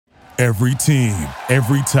Every team,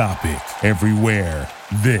 every topic, everywhere.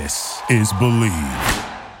 This is Believe.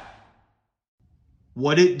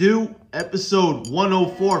 What it do? Episode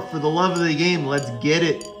 104 for the love of the game. Let's get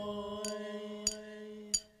it.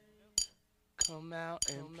 Come out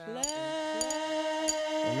and play.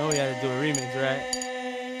 I know we had to do a remix, right?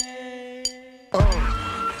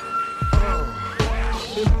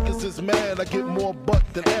 Niggas is mad, I get more butt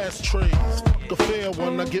than ashtrays. Fuck a fair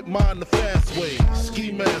one, I get mine the fast way.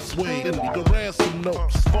 Ski mask way, and nigga ransom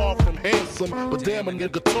notes. Far from handsome, but damn a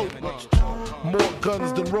nigga tote. More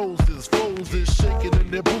guns than roses, foes is shaking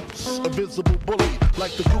in their boots. A visible bully,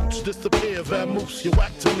 like the gooch, disappear, vamoose, you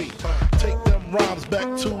whack to me. Take them rhymes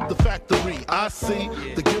back to the factory. I see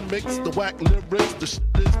the gimmicks, the whack lyrics, the shit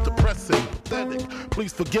is depressing, pathetic.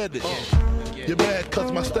 Please forget it. You're mad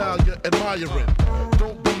cause my style you're admiring.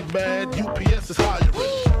 Don't be mad, UPS is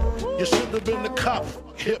hiring. You should have been a cop,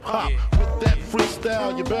 hip-hop. With that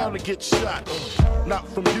freestyle, you're bound to get shot. Not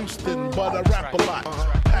from Houston, but I rap a lot.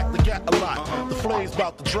 Pack the gat a lot, the flame's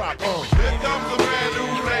about to drop. Here comes a brand new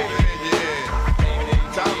flavor,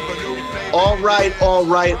 yeah. Time for new flavor.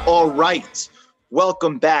 All right.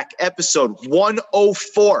 Welcome back. Episode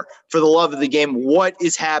 104 for the love of the game. What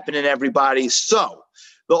is happening, everybody? So,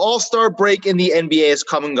 the All-Star break in the NBA has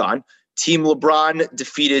come and gone. Team LeBron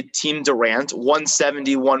defeated Team Durant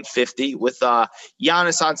 170-150 with Giannis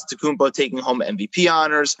Antetokounmpo taking home MVP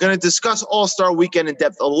honors. Going to discuss All-Star weekend in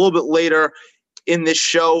depth a little bit later in this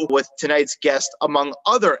show with tonight's guest, among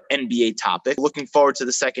other NBA topics. Looking forward to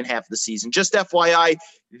the second half of the season. Just FYI,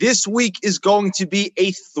 this week is going to be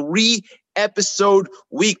a 3-episode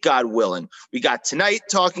week, God willing. We got tonight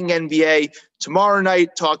talking NBA, tomorrow night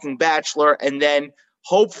talking Bachelor, and then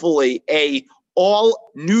hopefully a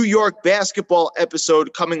all New York basketball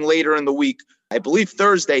episode coming later in the week. I believe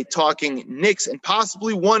Thursday, talking Knicks and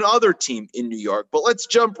possibly one other team in New York. But let's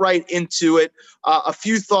jump right into it. A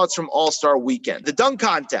few thoughts from All-Star Weekend. The dunk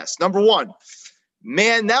contest, number one.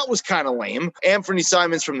 Man, that was kind of lame. Anthony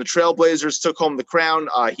Simons from the Trailblazers took home the crown.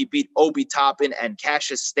 He beat Obi Toppin and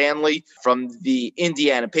Cassius Stanley from the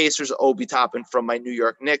Indiana Pacers. Obi Toppin from my New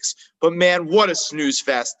York Knicks. But man, what a snooze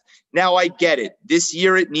fest. Now, I get it. This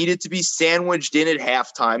year, it needed to be sandwiched in at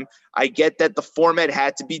halftime. I get that the format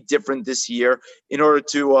had to be different this year in order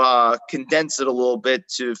to condense it a little bit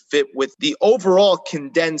to fit with the overall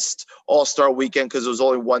condensed All-Star weekend because it was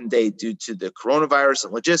only one day due to the coronavirus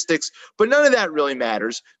and logistics. But none of that really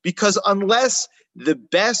matters because unless the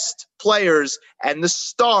best players and the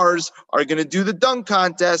stars are going to do the dunk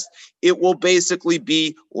contest, it will basically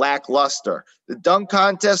be lackluster. The dunk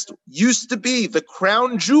contest used to be the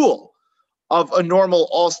crown jewel of a normal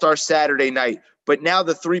All-Star Saturday night, but now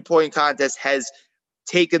the three-point contest has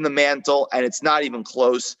taken the mantle, and it's not even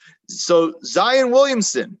close. So, Zion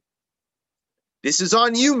Williamson, this is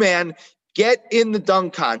on you, man. Get in the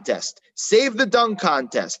dunk contest. Save the dunk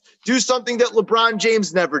contest. Do something that LeBron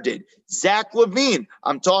James never did. Zach LaVine,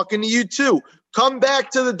 I'm talking to you too. Come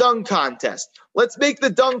back to the dunk contest. Let's make the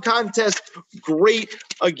dunk contest great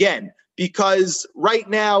again because right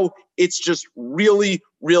now it's just really,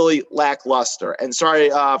 really lackluster. And sorry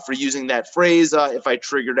for using that phrase. If I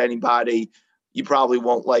triggered anybody, you probably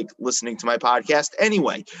won't like listening to my podcast.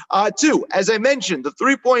 Anyway, two, as I mentioned, the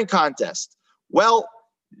three-point contest. Well,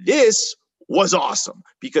 this was awesome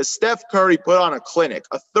because Steph Curry put on a clinic,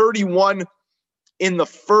 a 31 in the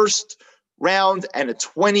first round and a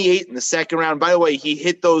 28 in the second round. By the way, he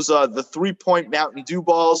hit those the three-point Mountain Dew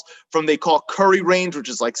balls from they call Curry range, which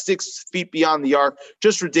is like 6 feet beyond the arc.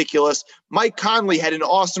 Just ridiculous. Mike Conley had an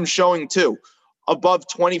awesome showing too, above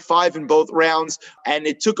 25 in both rounds, and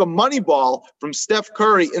it took a money ball from Steph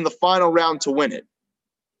Curry in the final round to win it.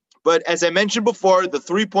 But as I mentioned before, the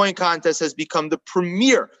three-point contest has become the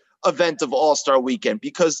premier event of All-Star Weekend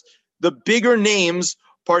because the bigger names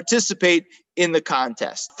participate in the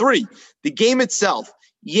contest. 3, the game itself.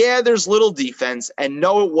 Yeah, there's little defense, and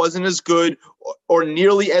no, it wasn't as good or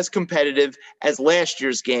nearly as competitive as last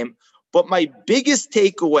year's game. But my biggest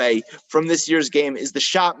takeaway from this year's game is the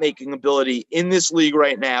shot-making ability in this league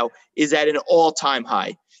right now is at an all-time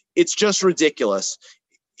high. It's just ridiculous.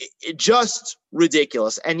 Just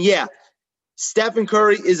ridiculous. And yeah, Stephen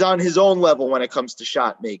Curry is on his own level when it comes to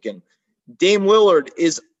shot making. Dame Lillard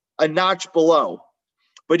is a notch below.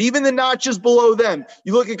 But even the notches below them,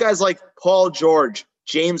 you look at guys like Paul George,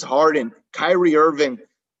 James Harden, Kyrie Irving.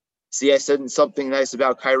 See, I said something nice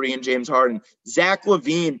about Kyrie and James Harden. Zach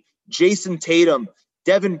LaVine, Jason Tatum,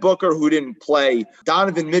 Devin Booker, who didn't play,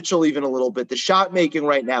 Donovan Mitchell even a little bit. The shot making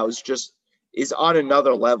right now is on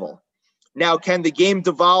another level. Now, can the game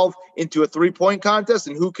devolve into a three-point contest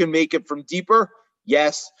and who can make it from deeper?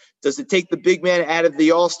 Yes. Does it take the big man out of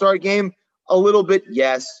the All-Star game? A little bit,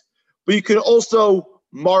 yes. But you can also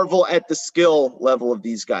marvel at the skill level of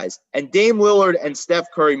these guys. And Dame Lillard and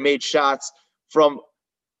Steph Curry made shots from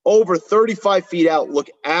over 35 feet out look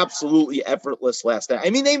absolutely effortless last night. I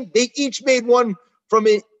mean, they each made one from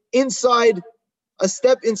a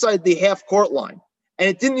step inside the half-court line. And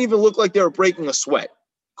it didn't even look like they were breaking a sweat.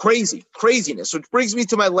 Craziness. Which brings me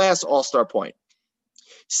to my last All-Star point.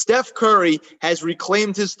 Steph Curry has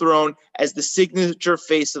reclaimed his throne as the signature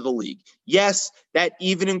face of the league. Yes, that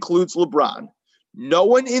even includes LeBron. No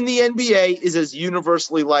one in the NBA is as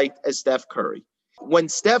universally liked as Steph Curry. When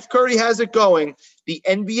Steph Curry has it going, the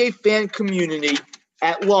NBA fan community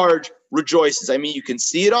at large rejoices. I mean, you can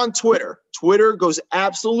see it on Twitter. Twitter goes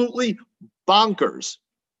absolutely bonkers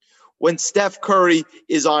when Steph Curry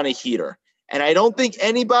is on a heater. And I don't think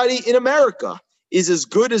anybody in America is as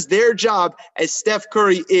good as their job as Steph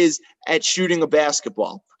Curry is at shooting a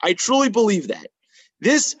basketball. I truly believe that.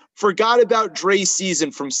 This forgot about Dre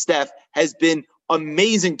season from Steph has been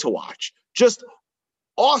amazing to watch. Just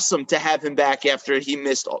awesome to have him back after he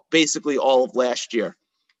missed basically all of last year.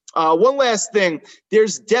 One last thing,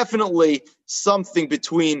 there's definitely something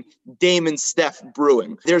between Dame and Steph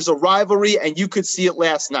brewing. There's a rivalry, and you could see it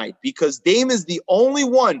last night because Dame is the only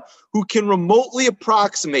one who can remotely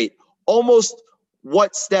approximate almost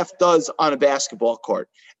what Steph does on a basketball court.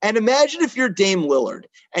 And imagine if you're Dame Lillard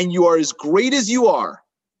and you are as great as you are.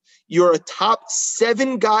 You're a top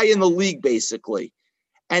 7 guy in the league, basically.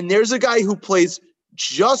 And there's a guy who plays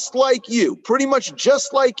just like you, pretty much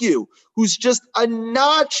just like you, who's just a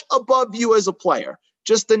notch above you as a player,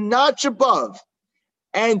 just a notch above.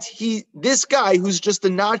 And this guy who's just a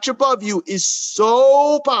notch above you is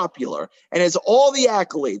so popular and has all the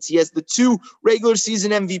accolades. He has the 2 regular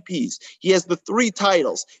season MVPs. He has the 3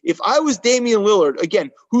 titles. If I was Damian Lillard,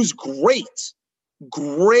 again, who's great,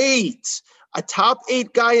 a top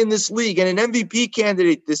 8 guy in this league and an MVP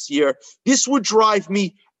candidate this year, this would drive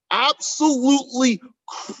me absolutely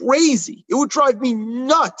crazy. It would drive me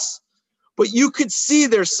nuts. But you could see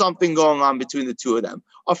there's something going on between the two of them.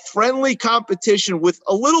 A friendly competition with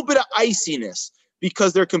a little bit of iciness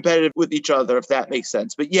because they're competitive with each other, if that makes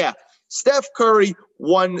sense. But yeah, Steph Curry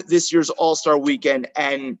won this year's All-Star weekend,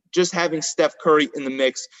 and just having Steph Curry in the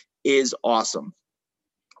mix is awesome.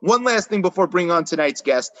 One last thing before bringing on tonight's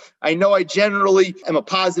guest. I know I generally am a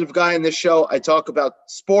positive guy in this show. I talk about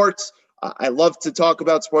sports. I love to talk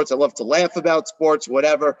about sports. I love to laugh about sports,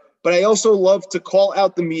 whatever. But I also love to call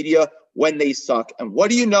out the media when they suck. And what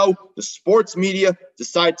do you know? The sports media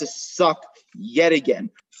decide to suck yet again.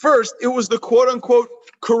 First, it was the quote-unquote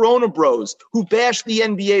Corona Bros who bashed the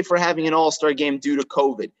NBA for having an All-Star game due to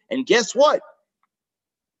COVID. And guess what?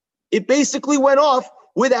 It basically went off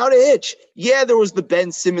without a hitch. Yeah, there was the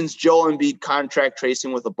Ben Simmons, Joel Embiid contract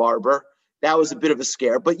tracing with a barber. That was a bit of a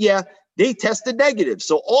scare. But yeah, they tested negative.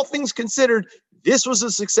 So all things considered, this was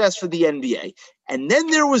a success for the NBA. And then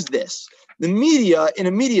there was this. The media, in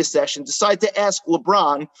a media session, decided to ask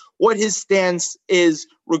LeBron what his stance is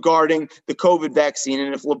regarding the COVID vaccine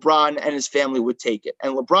and if LeBron and his family would take it.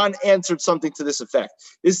 And LeBron answered something to this effect.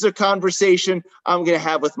 This is a conversation I'm going to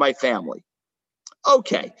have with my family.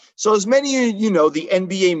 Okay, so as many of you know, the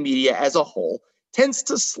NBA media as a whole tends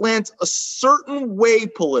to slant a certain way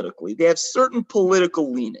politically. They have certain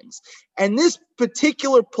political leanings. And this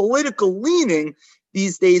particular political leaning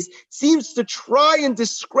these days seems to try and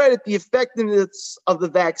discredit the effectiveness of the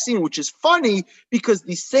vaccine, which is funny because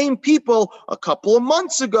the same people a couple of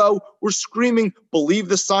months ago were screaming, believe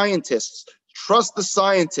the scientists, trust the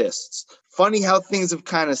scientists. Funny how things have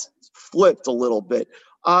kind of flipped a little bit.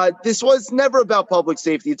 This was never about public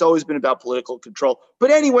safety. It's always been about political control.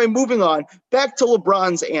 But anyway, moving on, back to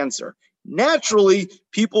LeBron's answer. Naturally,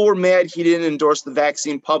 people were mad he didn't endorse the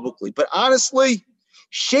vaccine publicly. But honestly,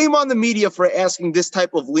 shame on the media for asking this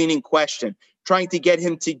type of leaning question, trying to get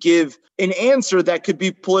him to give an answer that could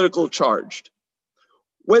be political charged.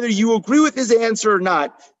 Whether you agree with his answer or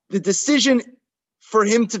not, the decision for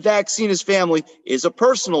him to vaccine his family is a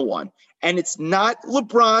personal one. And it's not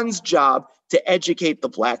LeBron's job to educate the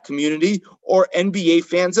Black community or NBA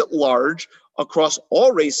fans at large across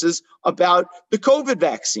all races about the COVID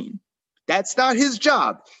vaccine. That's not his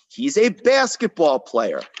job. He's a basketball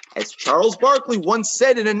player. As Charles Barkley once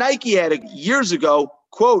said in a Nike ad years ago,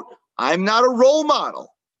 quote, I'm not a role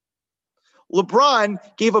model. LeBron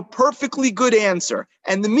gave a perfectly good answer,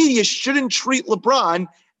 and the media shouldn't treat LeBron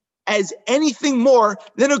as anything more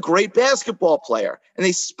than a great basketball player. And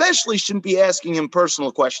they especially shouldn't be asking him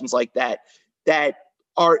personal questions like that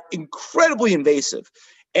are incredibly invasive.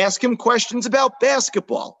 Ask him questions about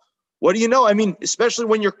basketball. What do you know? I mean, especially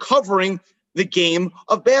when you're covering the game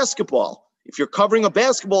of basketball. If you're covering a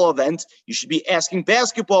basketball event, you should be asking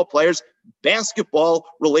basketball players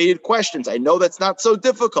basketball-related questions. I know that's not so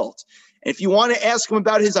difficult. And if you want to ask him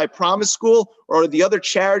about his I Promise School or the other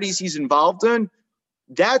charities he's involved in,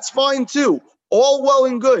 that's fine too. All well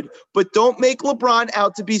and good. But don't make LeBron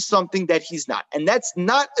out to be something that he's not. And that's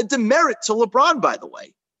not a demerit to LeBron, by the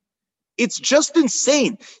way. It's just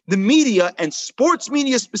insane. The media, and sports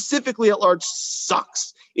media specifically at large,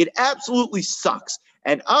 sucks. It absolutely sucks.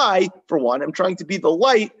 And I, for one, am trying to be the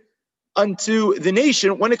light unto the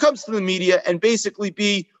nation when it comes to the media and basically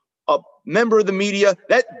be a member of the media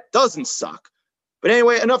that doesn't suck. But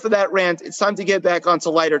anyway, enough of that rant. It's time to get back onto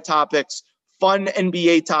lighter topics, fun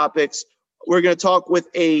NBA topics. We're going to talk with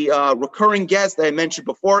a recurring guest that I mentioned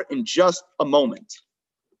before in just a moment.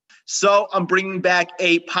 So I'm bringing back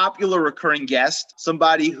a popular recurring guest,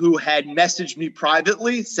 somebody who had messaged me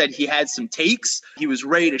privately, said he had some takes. He was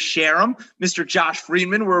ready to share them. Mr. Josh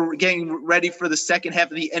Friedman, we're getting ready for the second half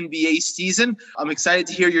of the NBA season. I'm excited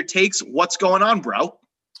to hear your takes. What's going on, bro?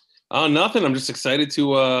 Nothing. I'm just excited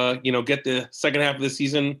to, get the second half of the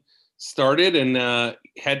season started and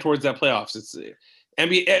head towards that playoffs. It's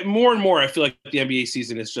NBA more and more. I feel like the NBA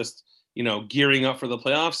season is just, gearing up for the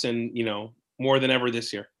playoffs and, more than ever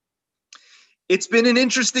this year. It's been an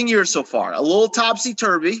interesting year so far, a little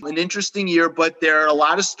topsy-turvy, an interesting year, but there are a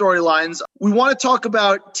lot of storylines. We want to talk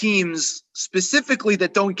about teams specifically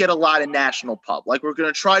that don't get a lot of national pub. Like, we're going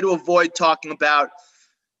to try to avoid talking about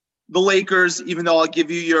the Lakers, even though I'll give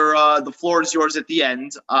you the floor is yours at the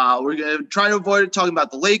end. We're going to try to avoid talking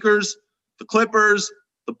about the Lakers, the Clippers,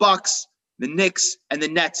 the Bucks, the Knicks, and the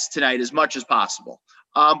Nets tonight as much as possible.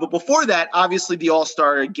 But before that, obviously the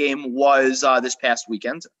All-Star game was this past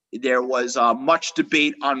weekend. There was much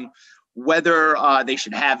debate on whether they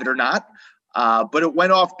should have it or not. But it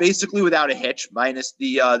went off basically without a hitch, minus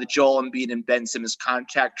the Joel Embiid and Ben Simmons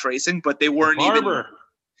contact tracing, but they weren't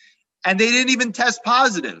and they didn't even test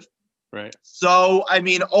positive. Right. So, I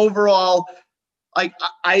mean, overall, like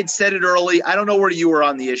I had said it early. I don't know where you were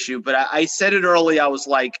on the issue, but I said it early. I was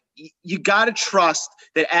like, you got to trust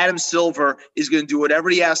that Adam Silver is going to do whatever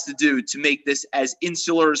he has to do to make this as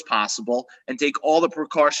insular as possible and take all the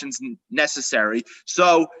precautions necessary.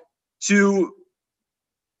 So to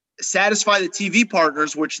satisfy the TV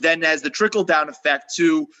partners, which then has the trickle-down effect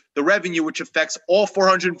to the revenue, which affects all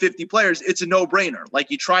 450 players, it's a no-brainer.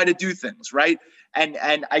 Like, you try to do things, right? And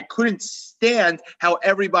I couldn't stand how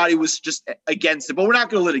everybody was just against it, but we're not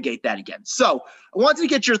going to litigate that again. So I wanted to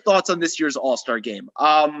get your thoughts on this year's All-Star game.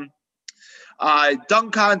 Dunk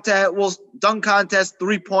contest,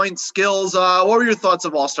 3-point skills. What were your thoughts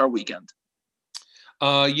of All-Star weekend?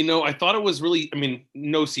 I thought it was really,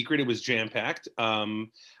 no secret, it was jam-packed.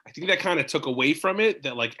 I think that kind of took away from it,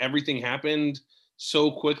 that like everything happened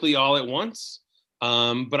so quickly all at once.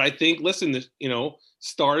 But I think, listen,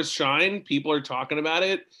 stars shine. People are talking about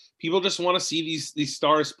it. People just want to see these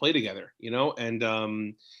stars play together,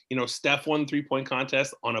 and, Steph won 3-point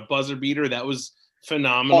contest on a buzzer beater. That was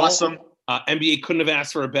phenomenal. Awesome. NBA couldn't have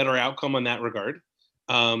asked for a better outcome on that regard.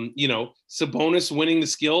 Sabonis winning the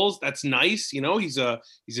skills. That's nice. He's a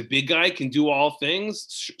big guy, can do all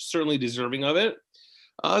things, certainly deserving of it.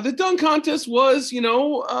 The dunk contest was,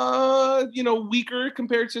 weaker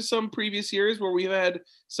compared to some previous years where we've had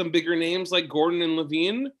some bigger names like Gordon and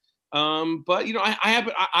Levine. But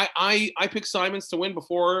I picked Simons to win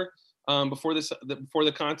before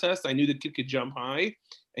the contest. I knew the kid could jump high,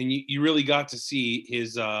 and you really got to see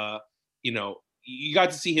his, you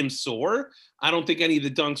got to see him soar. I don't think any of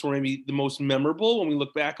the dunks were maybe the most memorable when we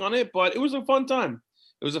look back on it, but it was a fun time.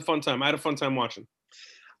 I had a fun time watching.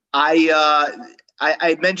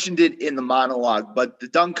 I mentioned it in the monologue, but the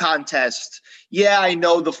dunk contest, yeah, I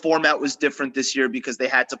know the format was different this year because they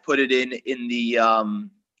had to put it in the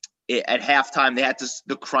at halftime. They had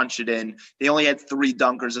to crunch it in. They only had 3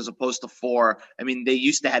 dunkers as opposed to 4. I mean, they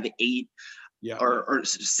used to have 8 or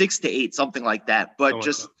 6 to 8, something like that. But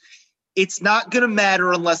it's not going to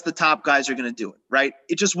matter unless the top guys are going to do it, right?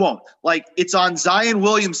 It just won't. Like, it's on Zion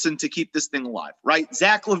Williamson to keep this thing alive, right?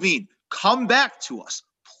 Zach LaVine, come back to us,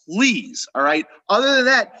 please, all right? Other than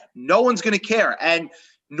that, no one's going to care. And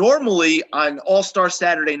normally on All-Star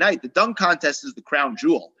Saturday night, the dunk contest is the crown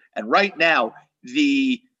jewel. And right now,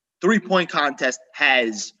 the 3-point contest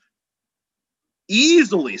has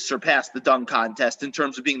easily surpassed the dunk contest in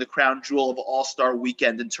terms of being the crown jewel of All-Star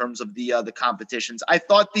weekend in terms of the competitions. I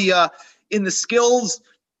thought in the skills,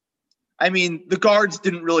 the guards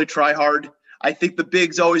didn't really try hard. I think the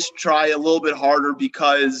bigs always try a little bit harder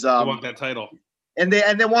because they want that title. And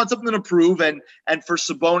they want something to prove, and for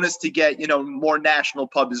Sabonis to get more national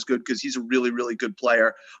pub is good because he's a really, really good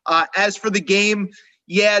player. As for the game,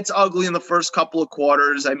 yeah, it's ugly in the first couple of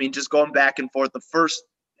quarters. I mean, just going back and forth. The first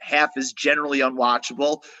half is generally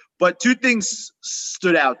unwatchable, but two things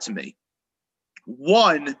stood out to me.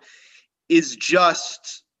 One is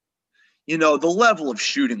just the level of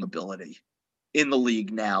shooting ability in the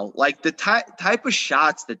league now, like the type of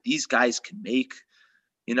shots that these guys can make.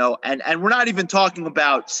 And we're not even talking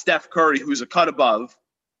about Steph Curry, who's a cut above,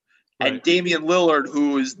 right, and Damian Lillard,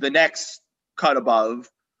 who is the next cut above,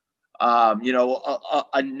 a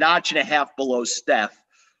notch and a half below Steph.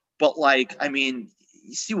 But, you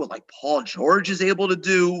see what, Paul George is able to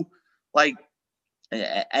do. And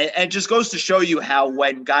it just goes to show you how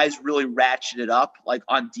when guys really ratchet it up,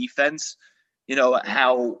 on defense,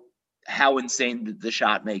 how insane the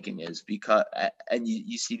shot making is, because and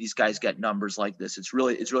you see these guys get numbers like this. It's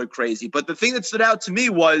really crazy. But the thing that stood out to me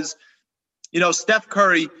was, Steph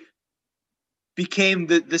Curry became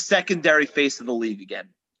the secondary face of the league again.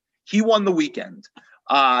 He won the weekend.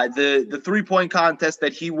 The 3-point contest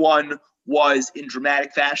that he won was in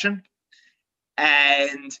dramatic fashion.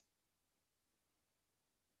 And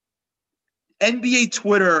NBA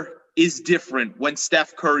Twitter is different when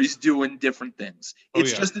Steph Curry's doing different things.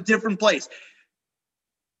 It's just a different place.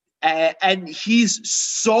 And he's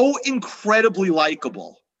so incredibly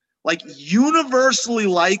likable, universally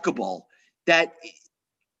likable, that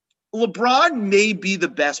LeBron may be the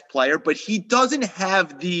best player, but he doesn't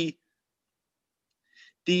have the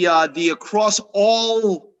across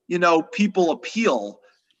all, people appeal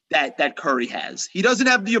that Curry has. He doesn't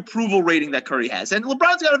have the approval rating that Curry has. And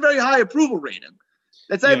LeBron's got a very high approval rating.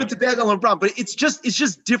 That's not even to bag on LeBron, but it's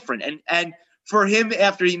just different. And for him,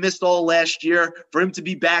 after he missed all last year, for him to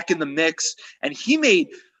be back in the mix, and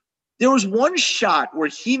there was one shot where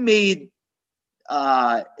he made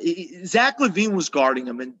Zach LaVine was guarding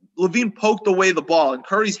him, and LaVine poked away the ball, and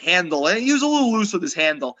Curry's handle, and he was a little loose with his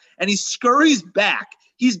handle, and he scurries back.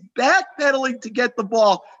 He's backpedaling to get the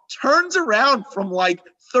ball, turns around from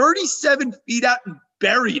 37 feet out and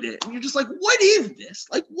buried it. And you're just like, what is this?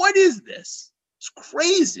 What is this? It's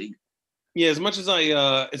crazy. Yeah, as much as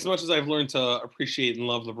I've learned to appreciate and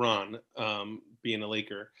love LeBron, being a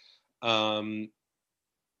Laker, one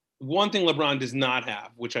thing LeBron does not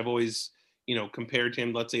have, which I've always, compared to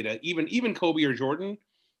him, let's say, to even Kobe or Jordan,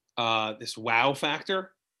 this wow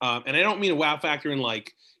factor. And I don't mean a wow factor in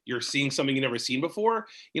you're seeing something you've never seen before.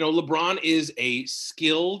 LeBron is a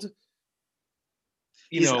skilled.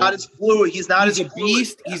 He's not as fluid. He's not as a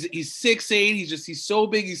beast. Yeah. He's 6'8". He's so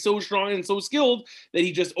big. He's so strong and so skilled that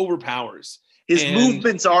he just overpowers. His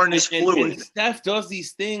movements aren't as fluid. And Steph does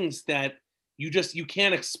these things that you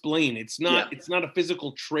can't explain. It's not a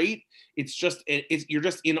physical trait. It's just you're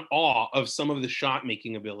just in awe of some of the shot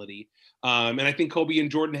making ability. And I think Kobe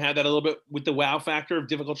and Jordan had that a little bit with the wow factor of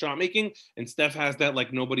difficult shot making, and Steph has that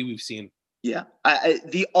like nobody we've seen. Yeah,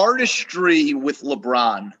 the artistry with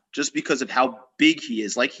LeBron, just because of how big he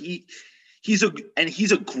is, he's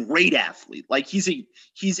a great athlete. He's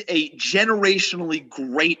a generationally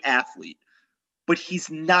great athlete, but he's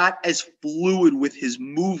not as fluid with his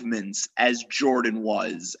movements as Jordan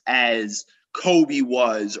was, as Kobe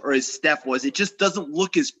was, or as Steph was. It just doesn't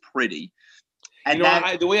look as pretty. And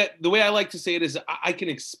the way I like to say it is I can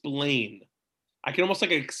almost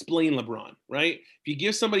explain LeBron, right? If you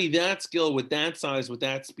give somebody that skill with that size, with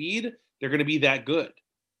that speed, they're going to be that good,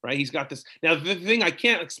 right? He's got this. Now, the thing I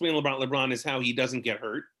can't explain about LeBron is how he doesn't get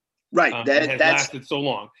hurt. Right. That's lasted so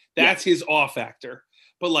long. That's his awe factor.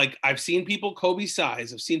 But I've seen people Kobe's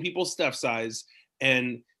size, I've seen people Steph size,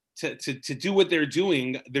 and to do what they're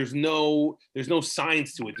doing, there's no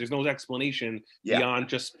science to it. There's no explanation beyond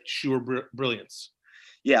just sheer brilliance.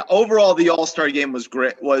 Yeah, overall, the All-Star game was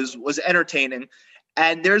great, was entertaining.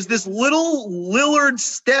 And there's this little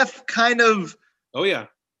Lillard-Steph kind of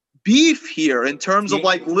beef here in terms of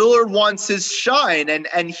Lillard wants his shine,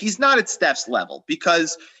 and he's not at Steph's level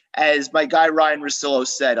because, as my guy Ryan Russillo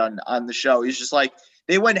said on the show, he's just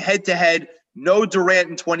they went head-to-head, no Durant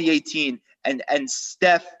in 2018, and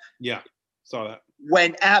Steph saw that.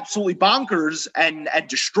 Went absolutely bonkers and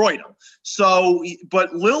destroyed him. So,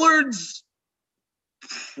 but Lillard's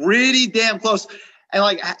pretty damn close.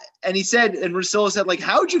 And he said, and Russillo said,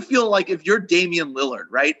 how would you feel if you're Damian Lillard,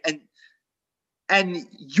 right? And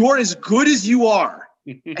you're as good as you are,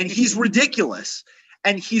 and he's ridiculous,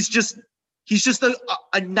 and he's just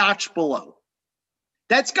a notch below.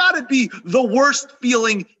 That's got to be the worst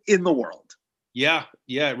feeling in the world. Yeah,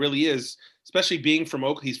 it really is. Especially being from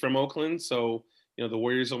Oakland, he's from Oakland, so the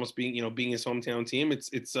Warriors almost being his hometown team.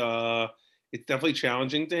 it's definitely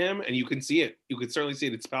challenging to him, and you can see it. You can certainly see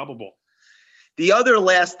it. It's palpable. The other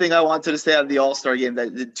last thing I wanted to say out of the All-Star game,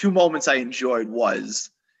 that the two moments I enjoyed was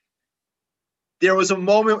there was a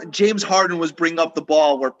moment when James Harden was bringing up the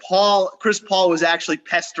ball where Chris Paul was actually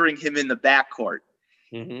pestering him in the backcourt.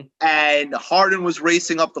 Mm-hmm. And Harden was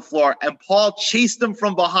racing up the floor, and Paul chased him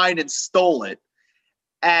from behind and stole it.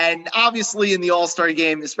 And obviously in the All-Star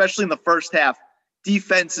game, especially in the first half,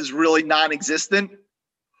 defense is really non-existent.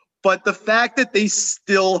 But the fact that they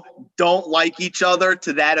still don't like each other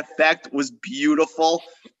to that effect was beautiful.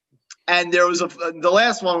 And there was the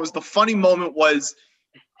last one was the funny moment was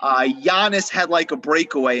Giannis had like a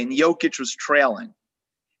breakaway and Jokic was trailing.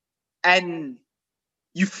 And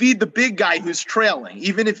you feed the big guy who's trailing.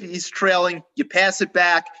 Even if he's trailing, you pass it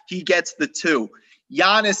back, he gets the two.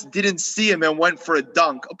 Giannis didn't see him and went for a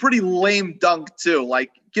dunk. A pretty lame dunk too.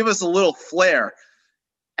 Like, give us a little flair.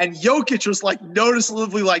 And Jokic was like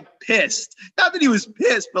noticeably like pissed. Not that he was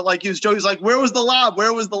pissed, but like he was joking. He was like, where was the lob?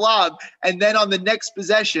 Where was the lob? And then on the next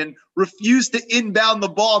possession, refused to inbound the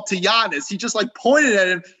ball to Giannis. He just like pointed at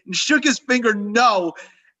him and shook his finger no.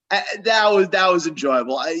 That was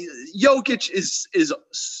enjoyable. Jokic is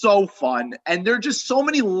so fun. And there are just so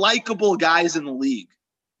many likable guys in the league.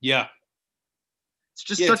 Yeah. It's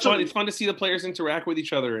just it's fun. It's fun to see the players interact with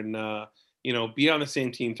each other and, be on the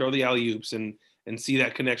same team, throw the alley-oops and see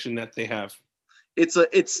that connection that they have. It's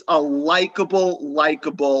a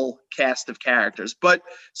likable cast of characters. But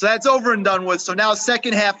so that's over and done with. So now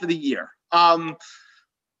second half of the year.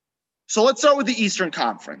 So let's start with the Eastern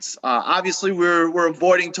Conference. Obviously, we're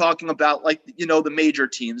avoiding talking about the major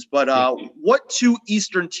teams. But what two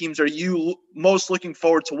Eastern teams are you most looking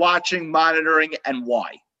forward to watching, monitoring, and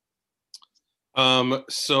why?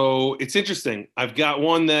 So it's interesting. I've got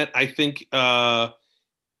one that I think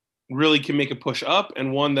really can make a push up,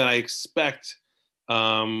 and one that I expect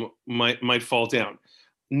might fall down.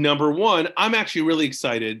 Number one, I'm actually really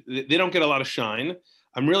excited. They don't get a lot of shine.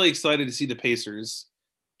 I'm really excited to see the Pacers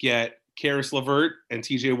get Karis LeVert and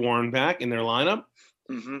TJ Warren back in their lineup.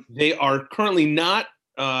 Mm-hmm. They are currently not.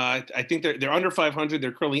 I think they're under 500.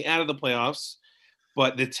 They're currently out of the playoffs.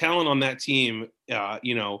 But the talent on that team,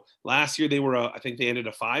 last year they were, I think they ended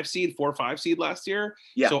a 4 or 5 seed last year.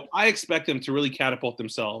 Yeah. So I expect them to really catapult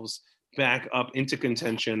themselves back up into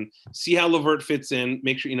contention, see how LeVert fits in,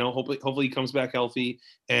 make sure, hopefully he comes back healthy.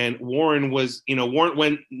 And Warren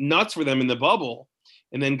went nuts for them in the bubble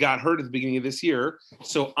and then got hurt at the beginning of this year.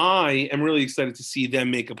 So I am really excited to see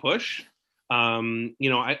them make a push.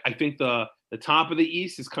 I think the top of the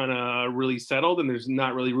East is kind of really settled and there's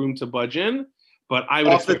not really room to budge in. But I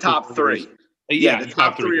would expect the top three. Yeah, the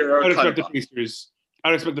top three are. I would expect the Pacers. I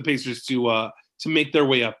would expect the Pacers to make their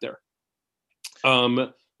way up there.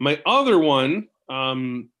 My other one,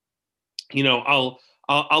 I'll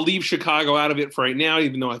leave Chicago out of it for right now,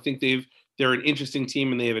 even though I think they're an interesting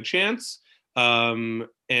team and they have a chance. And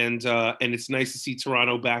it's nice to see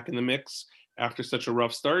Toronto back in the mix after such a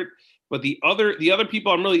rough start. But the other team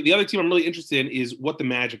I'm really interested in is what the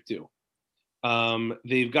Magic do.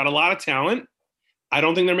 They've got a lot of talent. I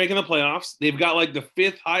don't think they're making the playoffs. They've got like the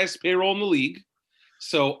 5th highest payroll in the league.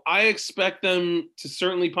 So I expect them to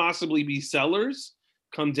certainly possibly be sellers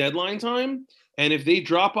come deadline time. And if they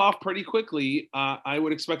drop off pretty quickly, I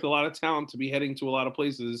would expect a lot of talent to be heading to a lot of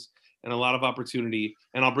places and a lot of opportunity.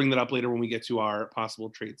 And I'll bring that up later when we get to our possible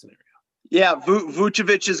trade scenario. Yeah,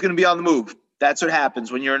 Vucevic is going to be on the move. That's what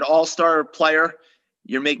happens. When you're an all-star player,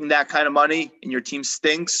 you're making that kind of money and your team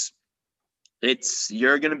stinks.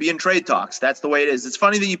 You're going to be in trade talks. That's the way it is. It's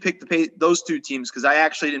funny that you picked those two teams because I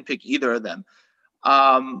actually didn't pick either of them.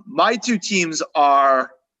 My two teams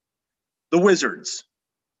are the Wizards.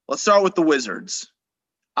 Let's start with the Wizards.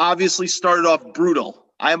 Obviously started off brutal.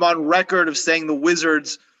 I am on record of saying the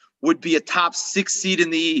Wizards would be a top 6 seed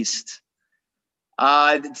in the East.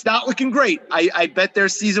 It's not looking great. I bet their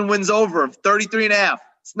season wins over of 33.5.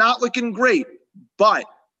 It's not looking great. But,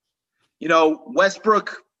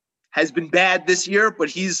 Westbrook has been bad this year, but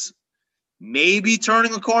he's maybe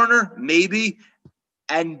turning a corner, maybe.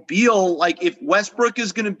 And Beal, if Westbrook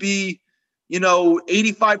is going to be,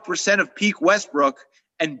 85% of peak Westbrook,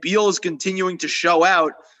 and Beal is continuing to show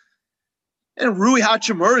out, and Rui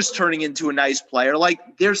Hachimura is turning into a nice player,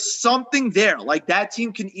 there's something there. That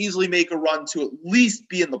team can easily make a run to at least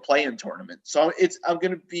be in the play-in tournament. So I'm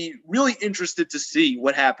going to be really interested to see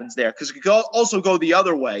what happens there because it could also go the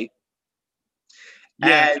other way.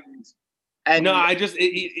 Yeah. And no, I've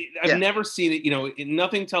never seen it.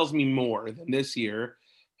 Nothing tells me more than this year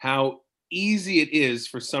how easy it is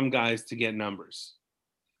for some guys to get numbers,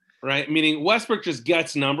 right? Meaning Westbrook just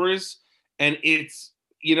gets numbers and it's,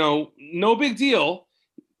 no big deal.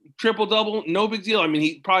 triple-double, no big deal. I mean,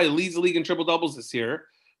 he probably leads the league in triple-doubles this year,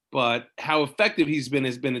 but how effective he's been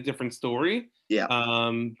has been a different story. Yeah.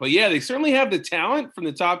 But yeah, they certainly have the talent from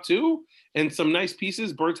the top two and some nice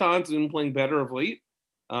pieces. Bertans has been playing better of late.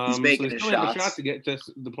 He's making so his have a shots. shot to get to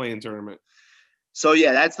the play-in tournament. So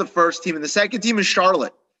yeah, that's the first team. And the second team is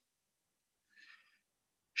Charlotte.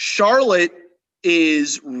 Charlotte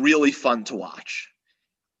is really fun to watch.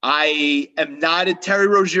 I am not a Terry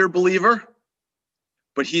Rozier believer,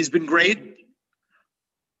 but he's been great.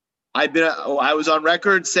 I was on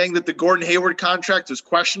record saying that the Gordon Hayward contract was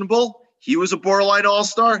questionable. He was a borderline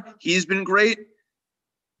all-star. He's been great.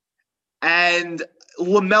 And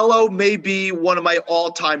LaMelo may be one of my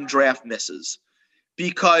all-time draft misses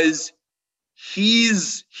because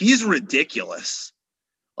he's ridiculous.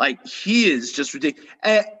 Like, he is just ridiculous.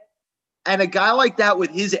 And a guy like that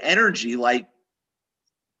with his energy, like,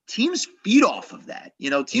 teams feed off of that.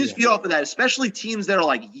 Teams feed off of that, especially teams that are,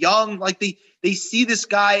 like, young. Like, they see this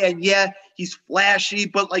guy, and, yeah, he's flashy,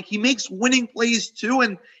 but, like, he makes winning plays too.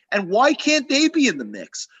 And why can't they be in the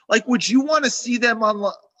mix? Like, would you want to see them on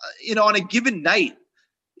a given night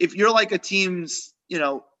if you're, like, a team's,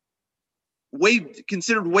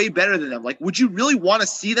 considered way better than them? Like, would you really want to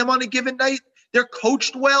see them on a given night? They're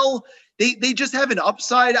coached well. They just have an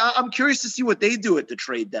upside. I'm curious to see what they do at the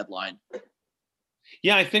trade deadline.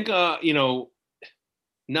 Yeah, I think not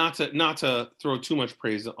to throw too much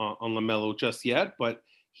praise on LaMelo just yet, but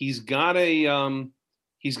he's got a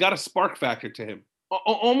spark factor to him,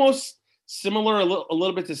 almost similar a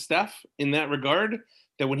little bit to Steph in that regard.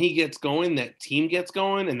 That when he gets going, that team gets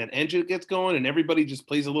going, and that engine gets going, and everybody just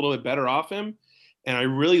plays a little bit better off him. And I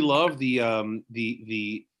really love the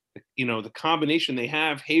combination they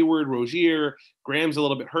have. Hayward, Rozier, Graham's a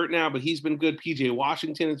little bit hurt now, but he's been good. PJ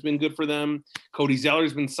Washington has been good for them. Cody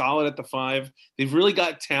Zeller's been solid at the 5. They've really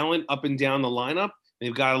got talent up and down the lineup.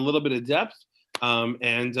 They've got a little bit of depth.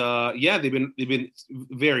 They've been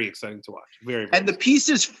very exciting to watch. Very, very and the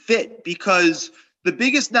pieces fit because the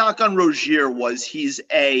biggest knock on Rozier was he's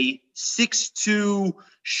a 6'2",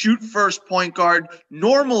 shoot-first point guard.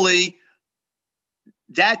 Normally,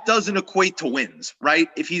 that doesn't equate to wins, right?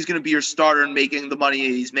 If he's going to be your starter and making the money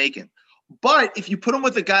he's making. But if you put him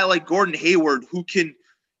with a guy like Gordon Hayward who can,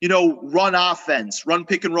 run offense, run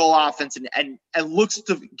pick and roll offense and looks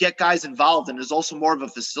to get guys involved and is also more of a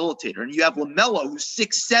facilitator. And you have LaMelo who's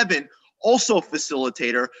 6'7", also a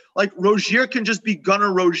facilitator. Like, Rozier can just be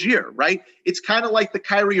Gunnar Rozier, right? It's kind of like the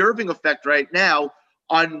Kyrie Irving effect right now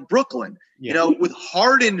on Brooklyn. Yeah. With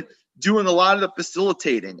Harden doing a lot of the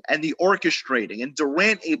facilitating and the orchestrating and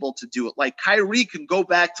Durant able to do it. Like, Kyrie can go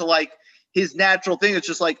back to, like, his natural thing. It's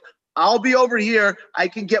just like, I'll be over here. I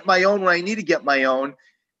can get my own when I need to get my own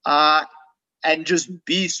and just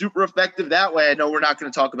be super effective that way. I know we're not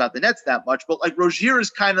going to talk about the Nets that much, but, like, Rozier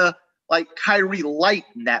is kind of like Kyrie light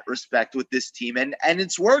in that respect with this team. And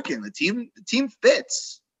it's working. The team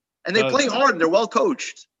fits. And they play hard and they're well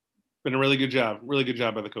coached. Been a really good job. Really good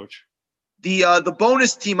job by the coach. The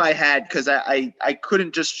bonus team I had, because I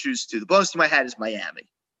couldn't just choose two. The bonus team I had is Miami.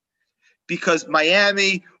 Because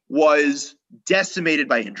Miami was decimated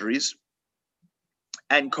by injuries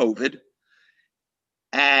and COVID.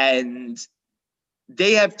 And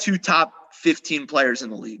they have 2 top 15 players in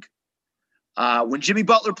the league. When Jimmy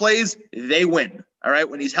Butler plays, they win. All right.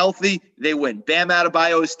 When he's healthy, they win. Bam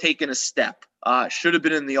Adebayo has taken a step. Should have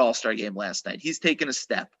been in the All-Star game last night. He's taken a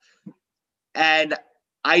step. And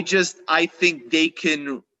I think they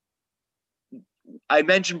can. I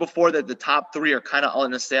mentioned before that the top 3 are kind of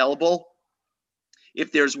unassailable.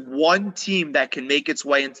 If there's one team that can make its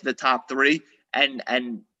way into the top 3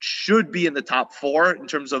 and should be in the top 4 in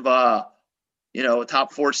terms of a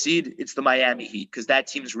top 4 seed, it's the Miami Heat, because that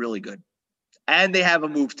team's really good. And they have a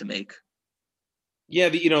move to make. Yeah,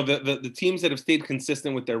 the teams that have stayed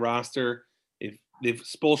consistent with their roster, if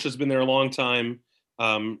Spoelstra's been there a long time,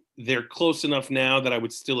 they're close enough now that I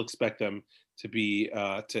would still expect them to be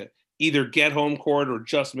to either get home court or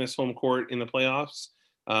just miss home court in the playoffs.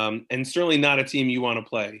 And certainly not a team you want to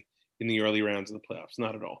play in the early rounds of the playoffs.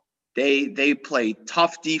 Not at all. They play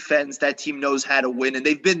tough defense. That team knows how to win, and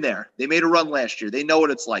they've been there. They made a run last year. They know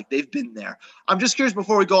what it's like. They've been there. I'm just curious,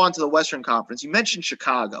 before we go on to the Western Conference, you mentioned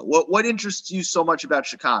Chicago. What interests you so much about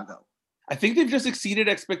Chicago? I think they've just exceeded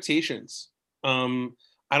expectations. I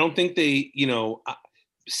don't think they,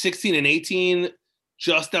 16 and 18,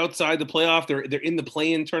 just outside the playoff. They're in the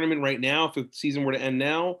play-in tournament right now if the season were to end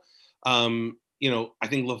now. I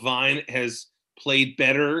think Levine has played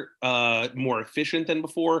better, more efficient than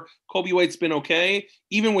before. Kobe White's been okay.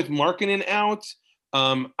 Even with Markkanen out,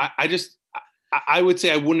 I would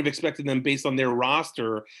say I wouldn't have expected them based on their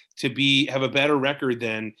roster to have a better record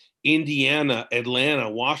than Indiana, Atlanta,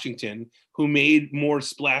 Washington, who made more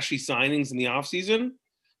splashy signings in the offseason.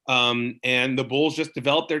 And the Bulls just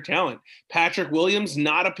developed their talent. Patrick Williams,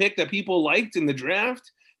 not a pick that people liked in the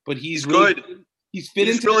draft, but he's really good. He's fit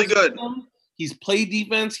he's into really good. System. He's played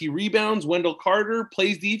defense. He rebounds. Wendell Carter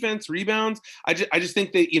plays defense, rebounds. I just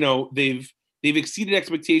think that, they've exceeded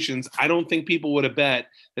expectations. I don't think people would have bet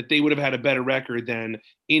that they would have had a better record than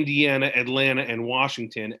Indiana, Atlanta, and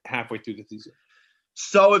Washington halfway through the season.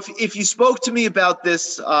 So if you spoke to me about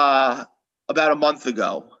this about a month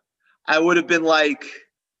ago, I would have been like,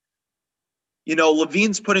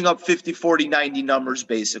 Levine's putting up 50, 40, 90 numbers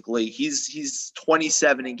basically. He's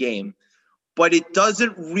 27 a game. But it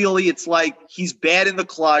doesn't really – it's like he's bad in the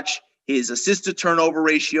clutch. His assist-to-turnover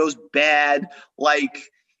ratio is bad.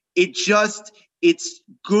 Like it's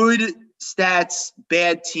good stats,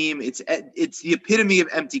 bad team. It's the epitome of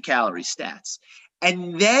empty calorie stats.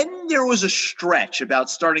 And then there was a stretch about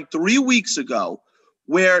starting 3 weeks ago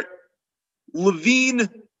where Levine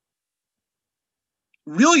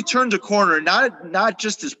really turned a corner, not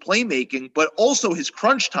just his playmaking, but also his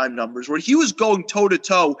crunch time numbers, where he was going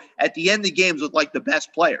toe-to-toe at the end of games with, like, the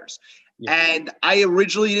best players. Yeah. And I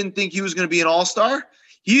originally didn't think he was going to be an all-star.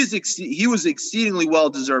 He was exceedingly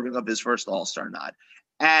well-deserving of his first all-star nod.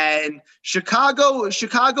 And Chicago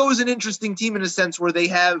is an interesting team in a sense where they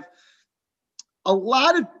have a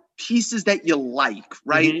lot of pieces that you like,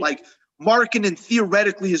 right? Mm-hmm. Like, Markkanen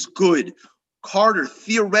theoretically is good. Carter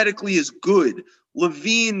theoretically is good.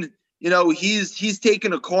 Levine, he's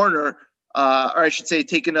taken a corner, or I should say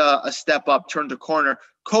taken a step up, turned a corner.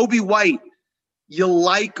 Kobe White, you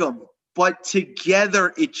like him, but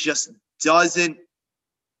together it just doesn't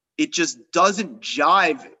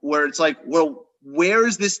jive where it's like, well,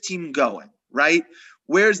 where's this team going, right?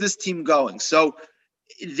 Where's this team going? So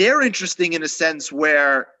they're interesting in a sense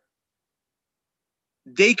where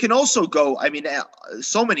they can also go. I mean,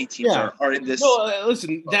 so many teams are in this. Well,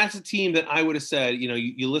 listen, that's a team that I would have said,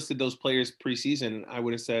 you listed those players preseason, and I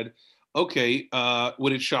would have said, okay,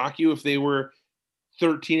 would it shock you if they were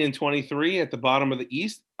 13-23 at the bottom of the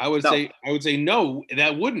East? I would say no,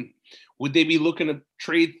 that wouldn't. Would they be looking to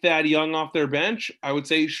trade Thad Young off their bench? I would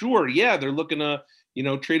say, sure. Yeah, they're looking to,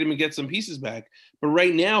 trade him and get some pieces back. But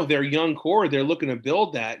right now, their young core, they're looking to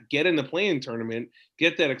build that, get in the play-in tournament,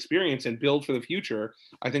 get that experience, and build for the future.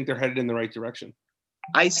 I think they're headed in the right direction.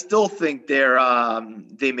 I still think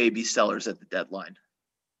they may be sellers at the deadline.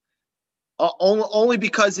 Only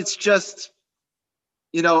because it's just,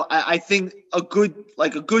 I think a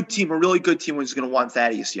good team, a really good team is going to want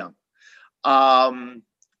Thaddeus Young.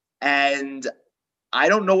 And I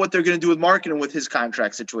don't know what they're going to do with Markkanen with his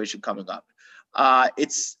contract situation coming up.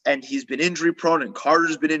 And he's been injury prone, and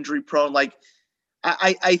Carter's been injury prone. Like,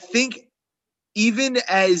 I think even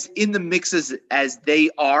as in the mix as they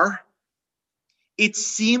are, it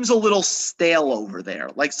seems a little stale over there.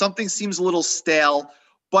 Like, something seems a little stale,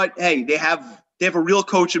 but hey, they have a real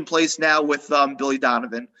coach in place now with Billy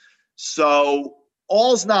Donovan. So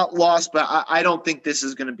all's not lost, but I don't think this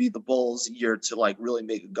is going to be the Bulls' year to, like, really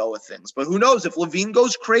make a go of things. But who knows if Levine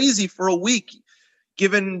goes crazy for a week,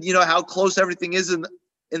 given, how close everything is in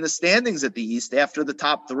the standings at the East after the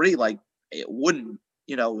top three, like, it wouldn't,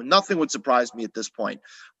 nothing would surprise me at this point.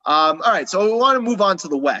 All right, so we want to move on to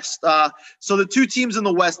the West. So the two teams in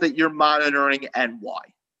the West that you're monitoring and why?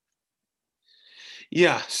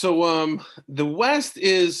 Yeah, so the West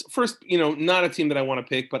is first, not a team that I want to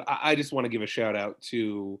pick, but I just want to give a shout out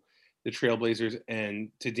to the Trailblazers and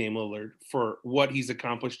to Dame Lillard for what he's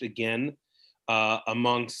accomplished again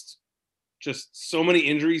amongst just so many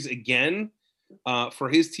injuries again, for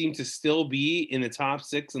his team to still be in the top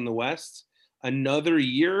six in the West another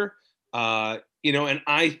year. And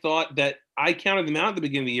I thought that I counted them out at the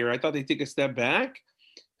beginning of the year. I thought they'd take a step back.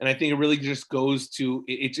 And I think it really just goes to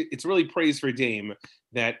it's really praise for Dame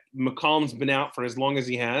that McCollum's been out for as long as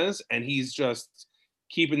he has, and he's just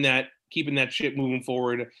keeping that ship moving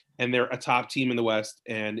forward. And they're a top team in the West,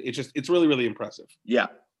 and it's really, really impressive. Yeah.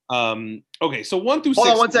 Okay, so 1 through 6.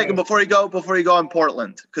 Hold on 1 second before you go on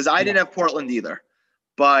Portland, because I didn't have Portland either.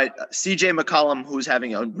 But CJ McCollum, who's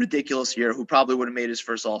having a ridiculous year, who probably would have made his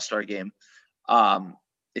first All-Star game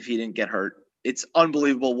if he didn't get hurt. It's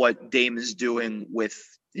unbelievable what Dame is doing with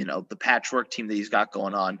the patchwork team that he's got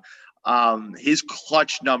going on. His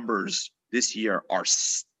clutch numbers this year are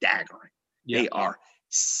staggering. Yeah. They are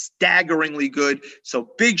staggeringly good. So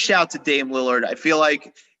big shout to Dame Lillard. I feel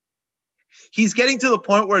like he's getting to the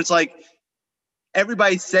point where it's like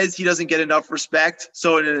everybody says he doesn't get enough respect.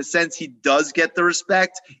 So in a sense, he does get the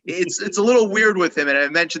respect. It's a little weird with him. And I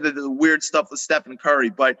mentioned the weird stuff with Stephen Curry,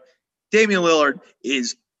 but Damian Lillard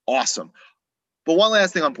is awesome. But one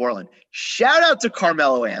last thing on Portland. Shout out to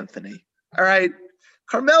Carmelo Anthony. All right.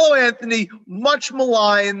 Carmelo Anthony, much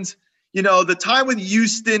maligned. The time with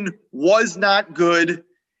Houston was not good.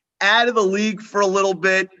 Out of the league for a little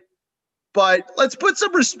bit. But let's put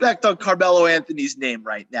some respect on Carmelo Anthony's name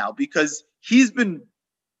right now because he's been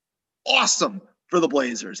awesome for the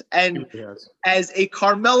Blazers. And as a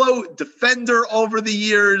Carmelo defender over the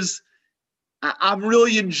years, I'm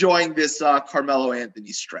really enjoying this Carmelo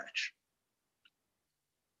Anthony stretch.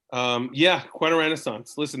 Yeah, quite a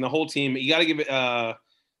renaissance. Listen, the whole team, you got to give it, got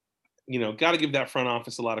to give that front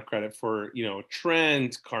office a lot of credit for,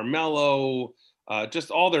 Trent, Carmelo,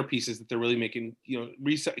 just all their pieces that they're really making,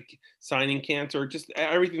 signing Cantor, just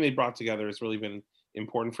everything they brought together has really been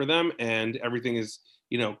important for them, and everything is,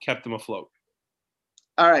 kept them afloat.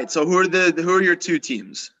 All right. So who are your two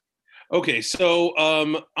teams? Okay. So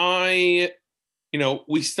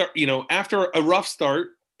we start, after a rough start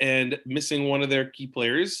and missing one of their key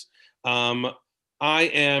players, I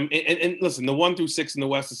am, and listen, the 1 through 6 in the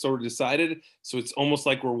West is sort of decided. So it's almost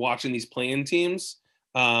like we're watching these play-in teams.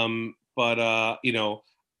 I've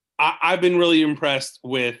been really impressed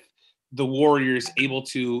with the Warriors able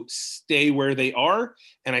to stay where they are.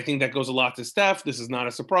 And I think that goes a lot to Steph. This is not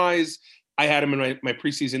a surprise. I had him in my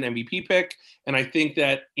preseason MVP pick. And I think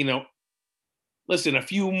that, listen, a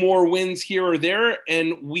few more wins here or there,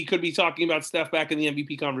 and we could be talking about Steph back in the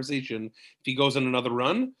MVP conversation if he goes on another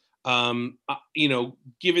run. Given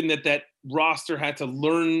that roster had to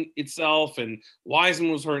learn itself, and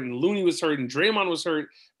Wiseman was hurt, and Looney was hurt, and Draymond was hurt,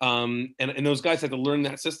 and those guys had to learn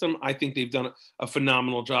that system. I think they've done a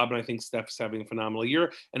phenomenal job, and I think Steph's having a phenomenal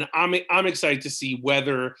year. And I'm excited to see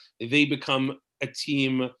whether they become a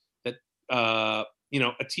team that a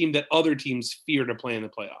team that other teams fear to play in the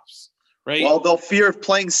playoffs. Right. Well, they'll fear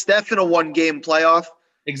playing Steph in a 1-game playoff.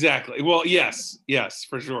 Exactly. Well, yes,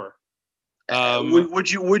 for sure.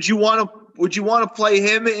 Would you want to play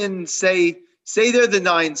him in say they're the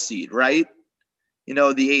 9 seed, right? The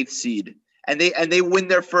 8th seed, and they win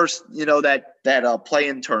their first, that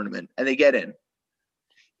play-in tournament, and they get in.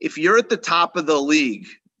 If you're at the top of the league,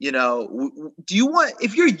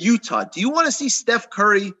 if you're Utah, do you want to see Steph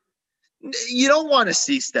Curry? You don't want to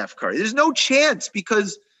see Steph Curry. There's no chance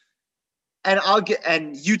because.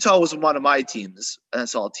 And Utah was one of my teams, and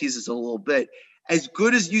so I'll tease this a little bit. As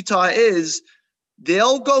good as Utah is,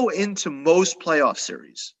 they'll go into most playoff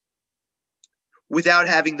series without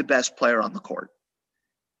having the best player on the court.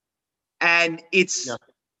 And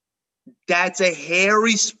that's a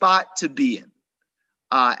hairy spot to be in.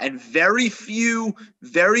 And very few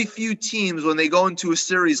teams, when they go into a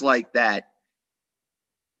series like that,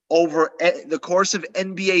 over the course of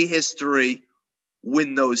NBA history,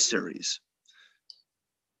 win those series.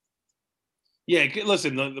 Yeah,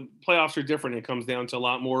 listen, the playoffs are different. It comes down to a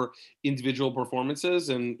lot more individual performances,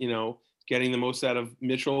 and, getting the most out of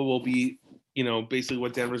Mitchell will be, basically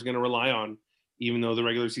what Denver's going to rely on. Even though the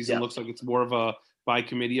regular season looks like it's more of a by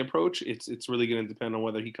committee approach, it's really going to depend on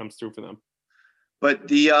whether he comes through for them. But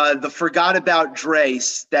the forgot about Dre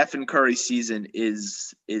Stephen Curry season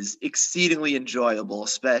is exceedingly enjoyable,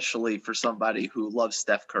 especially for somebody who loves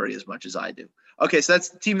Steph Curry as much as I do. Okay, so that's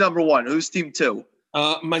team number 1. Who's team 2?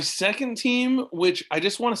 My second team, which I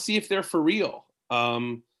just want to see if they're for real.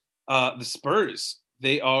 The Spurs.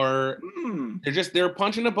 They are. They're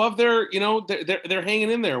punching above their. They're hanging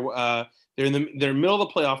in there. They're middle of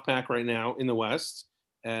the playoff pack right now in the West.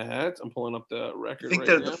 I'm pulling up the record. I think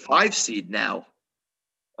they're the 5 seed now.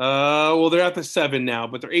 Well, they're at the 7 now,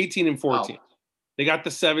 but they're 18 and 14. Wow. They got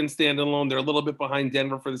the 7 standalone. They're a little bit behind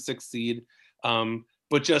Denver for the 6th seed.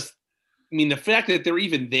 But just. The fact that they're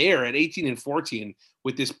even there at 18 and 14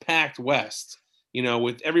 with this packed West,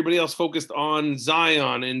 with everybody else focused on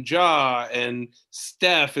Zion and Ja and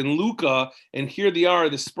Steph and Luka, and here they are,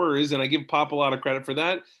 the Spurs, and I give Pop a lot of credit for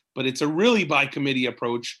that, but it's a really by committee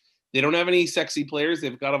approach. They don't have any sexy players.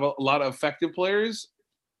 They've got a lot of effective players,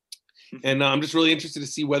 and I'm just really interested to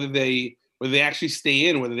see whether they actually stay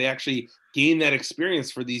in, whether they actually gain that experience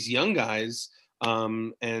for these young guys,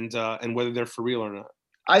 and whether they're for real or not.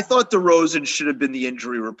 I thought DeRozan should have been the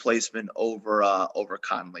injury replacement over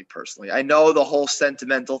Conley personally. I know the whole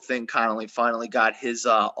sentimental thing, Conley finally got his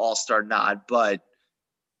all-star nod, but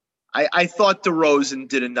I thought DeRozan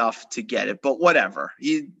did enough to get it. But whatever.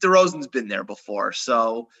 DeRozan's been there before.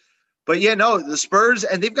 So But yeah, no, the Spurs,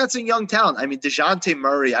 and they've got some young talent. I mean, DeJounte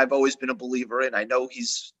Murray, I've always been a believer in. I know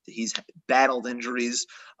he's battled injuries,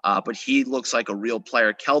 but he looks like a real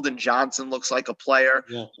player. Keldon Johnson looks like a player.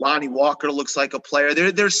 Yeah. Lonnie Walker looks like a player.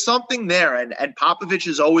 There's something there, and Popovich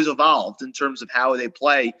has always evolved in terms of how they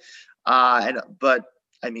play. But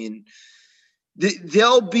I mean,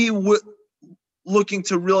 they'll be looking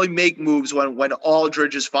to really make moves when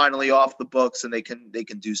Aldridge is finally off the books and they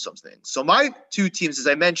can do some things. So my two teams, as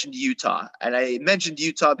I mentioned, Utah, and I mentioned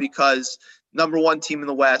Utah because number one team in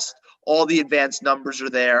the West, all the advanced numbers are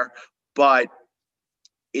there, but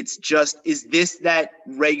it's just, is this that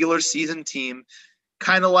regular season team,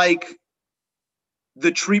 kind of like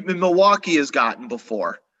the treatment Milwaukee has gotten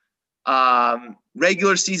before?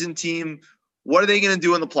 Regular season team, what are they going to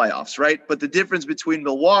do in the playoffs, right? But the difference between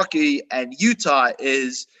Milwaukee and Utah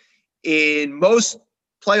is in most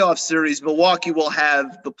playoff series, Milwaukee will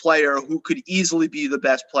have the player who could easily be the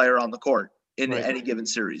best player on the court in any given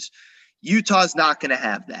series. Utah's not going to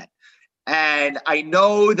have that. And I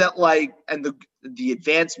know that the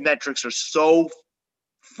advanced metrics are so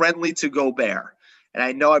friendly to Gobert. And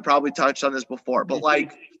I know I probably touched on this before, but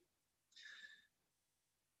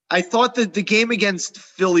I thought that the game against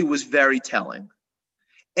Philly was very telling.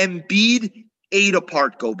 Embiid ate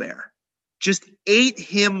apart Gobert, just ate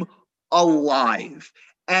him alive.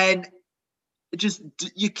 And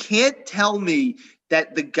you can't tell me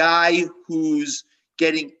that the guy who's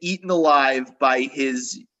getting eaten alive by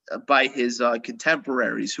his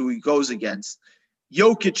contemporaries who he goes against,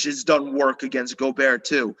 Jokic has done work against Gobert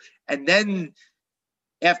too. And then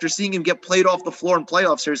after seeing him get played off the floor in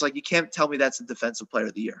playoff series, you can't tell me that's the defensive player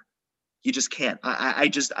of the year. You just can't. I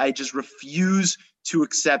just refuse to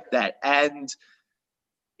accept that. And,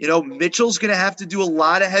 Mitchell's going to have to do a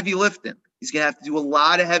lot of heavy lifting. He's going to have to do a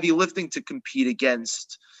lot of heavy lifting to compete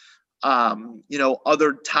against,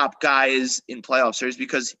 other top guys in playoff series,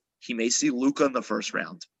 because he may see Luka in the first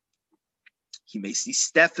round. He may see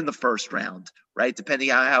Steph in the first round, right?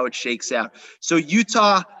 Depending on how it shakes out. So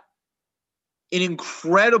Utah, an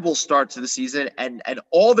incredible start to the season, and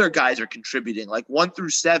all their guys are contributing, 1 through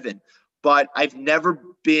 7. But I've never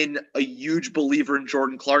been a huge believer in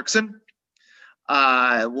Jordan Clarkson.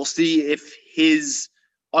 We'll see if his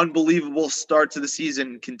unbelievable start to the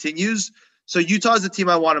season continues. So Utah is a team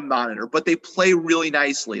I want to monitor, but they play really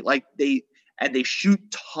nicely. They shoot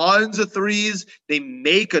tons of threes. They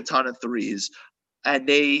make a ton of threes, and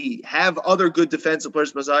they have other good defensive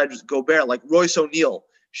players besides Gobert, like Royce O'Neal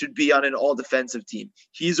should be on an all-defensive team.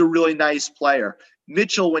 He's a really nice player.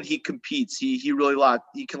 Mitchell, when he competes, he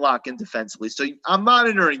can lock in defensively. So I'm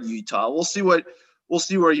monitoring Utah. We'll see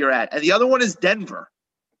where you're at. And the other one is Denver,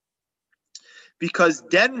 because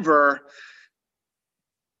Denver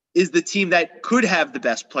is the team that could have the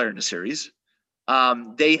best player in the series.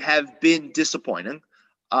 They have been disappointing.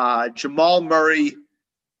 Jamal Murray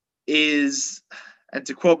is, and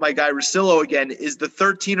to quote my guy Russillo again, is the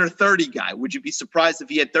 13 or 30 guy. Would you be surprised if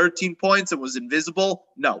he had 13 points and was invisible?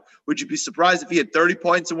 No. Would you be surprised if he had 30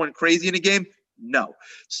 points and went crazy in a game? No.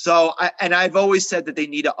 So, I've always said that they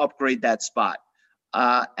need to upgrade that spot.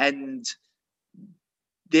 And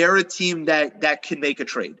they're a team that can make a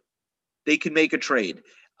trade. They can make a trade.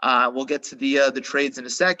 We'll get to the trades in a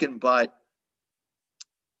second, but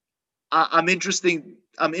I'm interested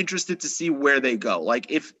to see where they go.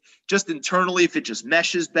 If just internally, if it just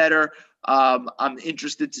meshes better. I'm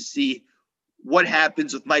interested to see what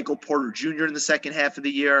happens with Michael Porter Jr. in the second half of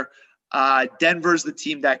the year. Denver's the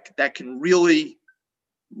team that can really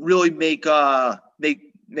make a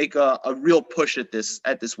real push at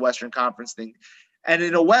this Western Conference thing, and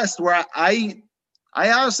in a West where I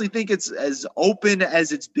honestly think it's as open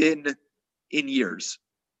as it's been in years.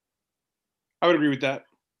 I would agree with that.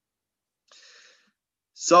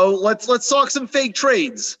 So let's talk some fake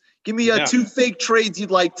trades. Give me 2 fake trades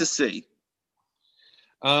you'd like to see.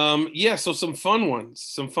 So some fun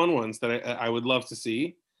ones that I would love to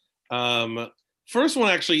see. First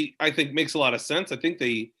one actually I think makes a lot of sense. I think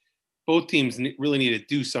both teams really need to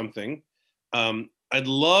do something. I'd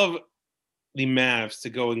love the Mavs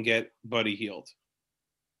to go and get Buddy Hield.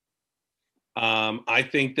 I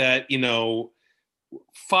think that,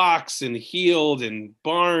 Fox and Hield and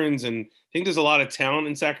Barnes, and I think there's a lot of talent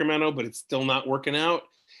in Sacramento, but it's still not working out.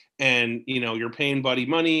 And, you're paying Buddy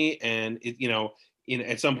money, and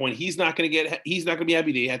at some point he's not going to be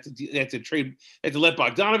happy. They have to let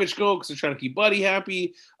Bogdanovich go because they're trying to keep Buddy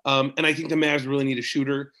happy. And I think the Mavs really need a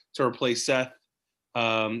shooter to replace Seth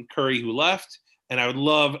Curry, who left. And I would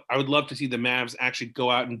love to see the Mavs actually go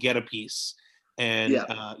out and get a piece and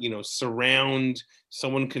Yeah. surround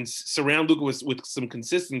Luka with some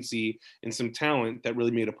consistency and some talent that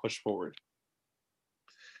really made a push forward.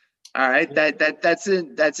 All right, that's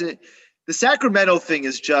it. That's it. The Sacramento thing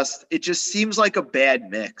is it just seems like a bad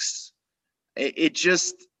mix. It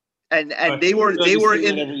just and they were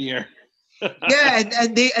in every year. yeah,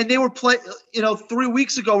 and they were playing. 3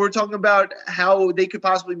 weeks ago we were talking about how they could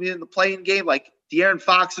possibly be in the playing game. Like De'Aaron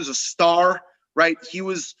Fox is a star, right? He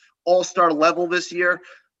was all-star level this year,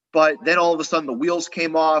 but then all of a sudden the wheels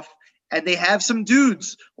came off, and they have some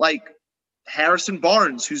dudes like Harrison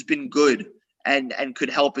Barnes who's been good and could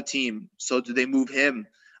help a team. So do they move him?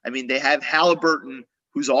 I mean, they have Halliburton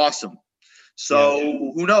who's awesome.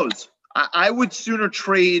 So Who knows? I would sooner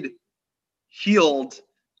trade Hield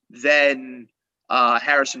than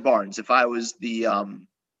Harrison Barnes if I was the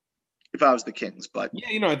Kings. But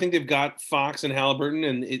yeah, I think they've got Fox and Halliburton,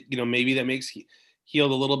 and maybe that makes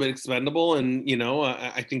Hield a little bit expendable. And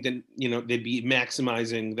I think that they'd be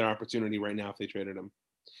maximizing their opportunity right now if they traded him.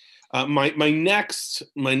 My next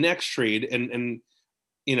trade, and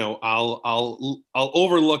I'll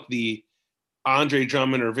overlook the Andre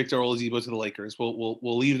Drummond or Victor Oladipo to the Lakers.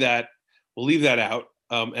 We'll leave that out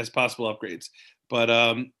as possible upgrades. But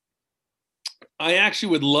I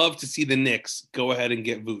actually would love to see the Knicks go ahead and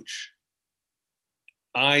get Vooch.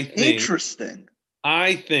 Interesting.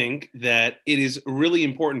 I think that it is really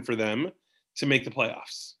important for them to make the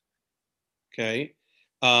playoffs. Okay.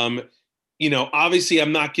 Obviously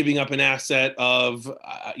I'm not giving up an asset of,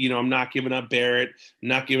 I'm not giving up Barrett, I'm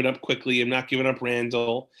not giving up Quickly, I'm not giving up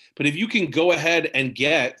Randall. But if you can go ahead and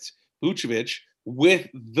get Vucevic with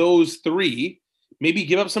those three, maybe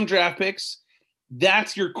give up some draft picks,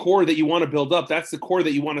 that's your core that you want to build up. That's the core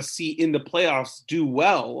that you want to see in the playoffs do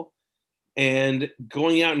well. And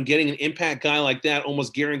going out and getting an impact guy like that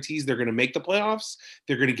almost guarantees they're going to make the playoffs.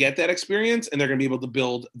 They're going to get that experience, and they're going to be able to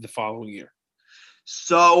build the following year.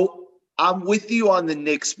 So I'm with you on the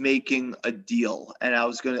Knicks making a deal, and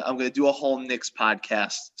I'm going to do a whole Knicks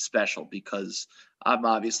podcast special because I'm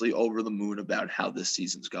obviously over the moon about how this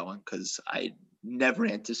season's going because I never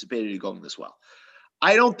anticipated it going this well.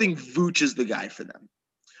 I don't think Vooch is the guy for them,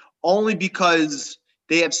 only because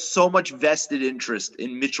they have so much vested interest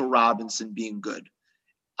in Mitchell Robinson being good.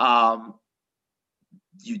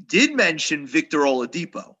 You did mention Victor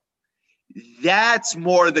Oladipo. That's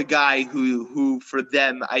more the guy who for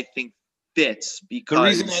them I think fits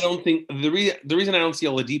because the reason I don't see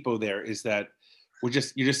Oladipo there is that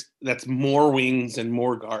that's more wings and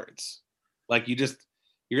more guards. Like you're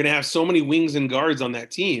going to have so many wings and guards on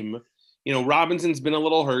that team. Robinson's been a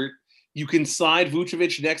little hurt. You can slide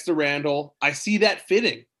Vucevic next to Randall. I see that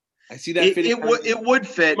fitting. It would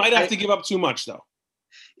fit. You might have to give up too much, though.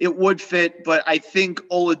 It would fit, but I think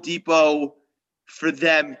Oladipo, for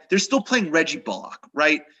them, they're still playing Reggie Bullock,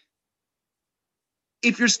 right?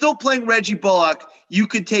 If you're still playing Reggie Bullock, you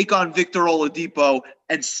could take on Victor Oladipo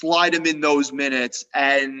and slide him in those minutes,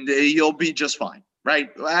 and you'll be just fine, right?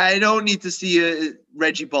 I don't need to see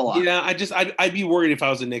Reggie Bullock. Yeah, I'd be worried if I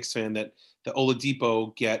was a Knicks fan that the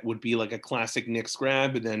Oladipo get would be like a classic Knicks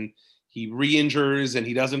grab, and then he re-injures and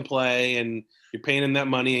he doesn't play, and you're paying him that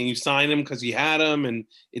money, and you sign him because you had him, and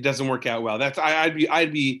it doesn't work out well.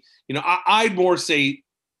 I'd more say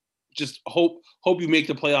just hope you make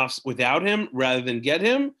the playoffs without him rather than get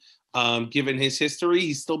him. Given his history,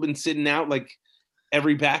 he's still been sitting out like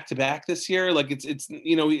every back-to-back this year. Like it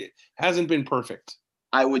hasn't been perfect.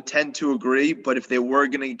 I would tend to agree, but if they were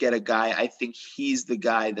going to get a guy, I think he's the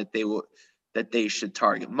guy that they should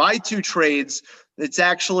target. My two trades, it's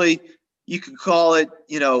actually, you could call it,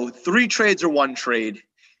 3 trades or 1 trade,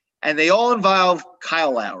 and they all involve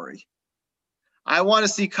Kyle Lowry. I want to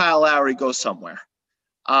see Kyle Lowry go somewhere.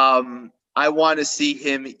 I want to see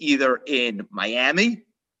him either in Miami.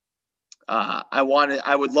 I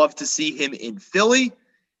would love to see him in Philly,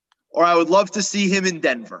 or I would love to see him in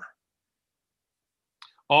Denver.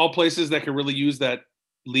 All places that could really use that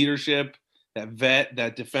leadership, that vet,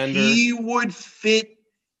 that defender. He would fit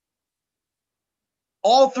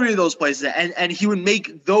all 3 of those places, and he would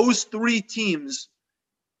make those 3 teams,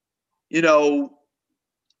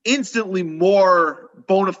 instantly more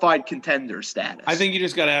bona fide contender status. I think you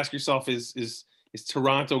just got to ask yourself: Is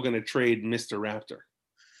Toronto going to trade Mr. Raptor?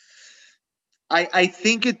 I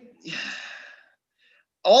think it.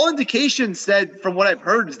 All indications said, from what I've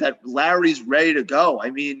heard, is that Larry's ready to go.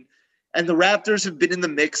 I mean, and the Raptors have been in the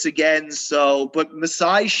mix again. So, but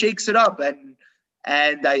Masai shakes it up,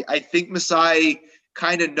 and I think Masai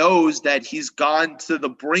kind of knows that he's gone to the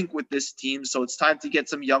brink with this team. So it's time to get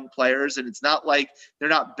some young players, and it's not like they're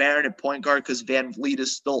not barren at point guard because Van Vliet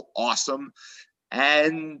is still awesome.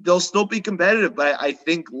 and they'll still be competitive. But I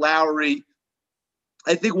think Lowry,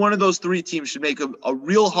 I think one of those three teams should make a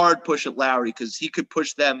real hard push at Lowry because he could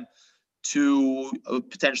push them to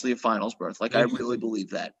potentially a finals berth. Like, I really believe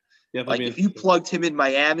that. Yeah, like if you plugged him in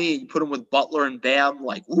Miami, you put him with Butler and Bam,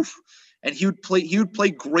 like oof. And he would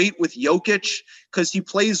play great with Jokic because he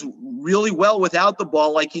plays really well without the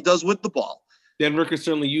ball like he does with the ball. Denver could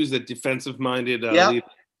certainly use a defensive-minded leader.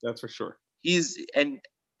 That's for sure. And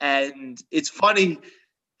it's funny,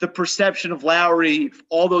 the perception of Lowry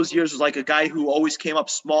all those years was like a guy who always came up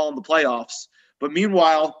small in the playoffs. But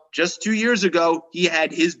meanwhile, just 2 years ago, he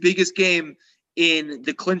had his biggest game in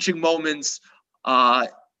the clinching moments of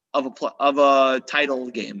a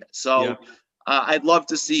title game. So. Yeah. I'd love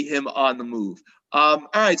to see him on the move. All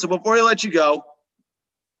right, so before I let you go,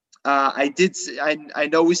 I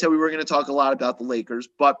know we said we were going to talk a lot about the Lakers,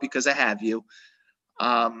 but because I have you,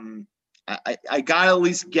 I got to at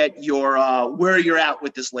least get your where you're at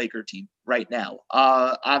with this Laker team right now.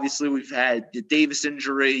 Obviously, we've had the Davis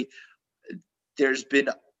injury. There's been,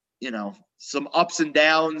 some ups and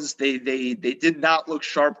downs. They did not look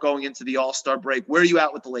sharp going into the All-Star break. Where are you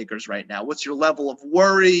at with the Lakers right now? What's your level of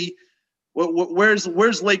worry?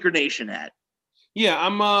 Where's Laker Nation at? Yeah,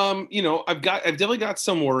 I've definitely got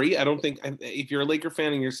some worry. I don't think if you're a Laker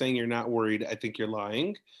fan and you're saying you're not worried, I think you're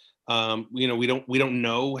lying. We don't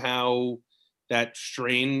know how that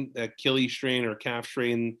strain, that Achilles strain or calf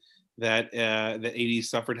strain that AD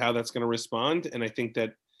suffered, how that's going to respond. And I think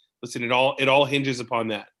that, listen, it all hinges upon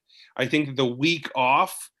that. I think the week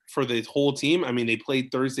off for the whole team. I mean, they played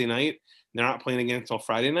Thursday night. They're not playing again until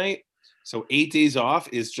Friday night. So 8 days off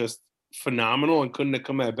is just phenomenal and couldn't have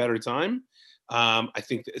come at a better time. I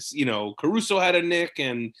think this, Caruso had a nick,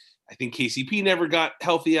 and I think KCP never got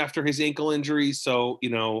healthy after his ankle injury. So,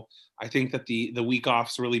 I think that the week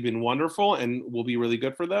off's really been wonderful and will be really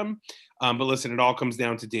good for them. But listen, it all comes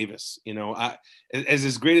down to Davis.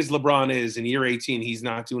 As great as LeBron is in year 18, he's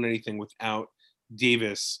not doing anything without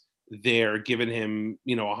Davis there, giving him,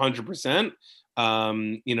 100%,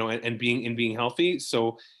 and being healthy.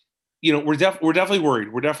 So, we're definitely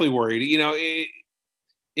worried. We're definitely worried.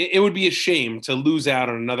 It would be a shame to lose out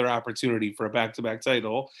on another opportunity for a back-to-back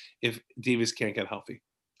title if Davis can't get healthy.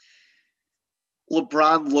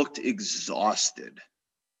 LeBron looked exhausted,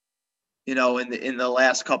 in the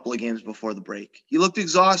last couple of games before the break. He looked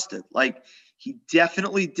exhausted. Like, he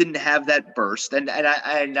definitely didn't have that burst. And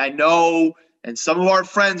I know, and some of our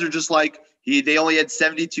friends are just like, they only had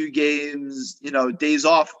 72 games, days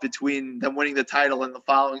off between them winning the title and the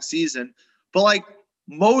following season. But like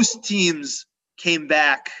most teams came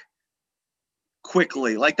back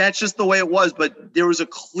quickly. Like that's just the way it was. But there was a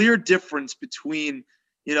clear difference between,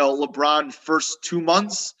 LeBron first 2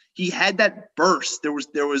 months. He had that burst. There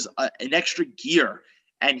was an extra gear,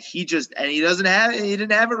 and he didn't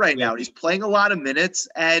have it right now. And he's playing a lot of minutes,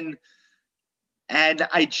 and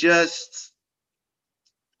I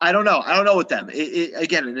don't know. I don't know with them.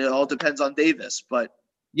 It all depends on Davis, but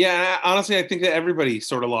yeah, honestly, I think that everybody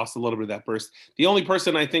sort of lost a little bit of that burst. The only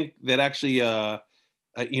person I think that actually,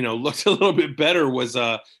 looked a little bit better was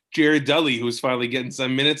Jared Dudley, who was finally getting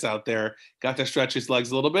some minutes out there, got to stretch his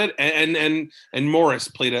legs a little bit, and Morris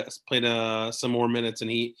played some more minutes, and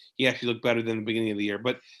he actually looked better than the beginning of the year.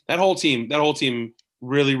 But that whole team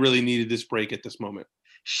really, really needed this break at this moment.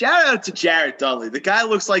 Shout out to Jared Dudley. The guy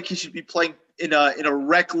looks like he should be playing in a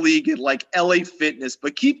rec league at like LA Fitness,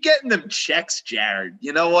 but keep getting them checks, Jared.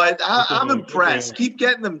 You know what? I'm impressed. Keep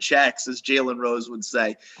getting them checks, as Jalen Rose would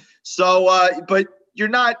say. So, but you're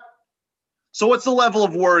not. So what's the level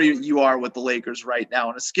of worry you are with the Lakers right now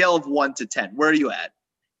on a scale of 1 to 10? Where are you at?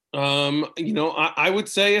 I would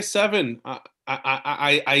say a 7.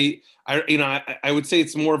 I would say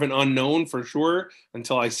it's more of an unknown for sure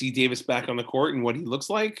until I see Davis back on the court and what he looks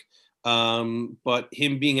like. But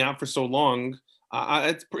him being out for so long,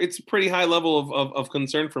 it's a pretty high level of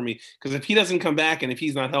concern for me, because if he doesn't come back and if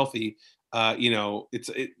he's not healthy, it's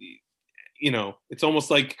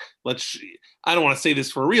almost like I don't want to say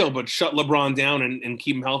this for real, but shut LeBron down and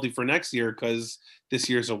keep him healthy for next year, because this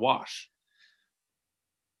year's a wash.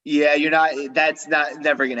 Yeah, that's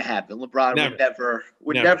never going to happen. LeBron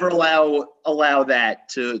would never allow that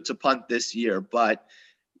to punt this year. But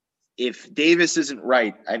if Davis isn't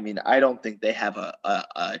right, I mean, I don't think they have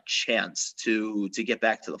a chance to get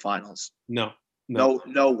back to the finals. No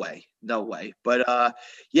way. But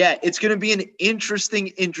it's going to be an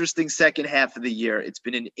interesting second half of the year. It's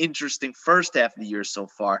been an interesting first half of the year so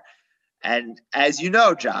far. And as you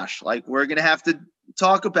know, Josh, like, we're going to have to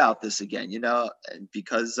talk about this again,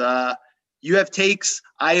 because you have takes,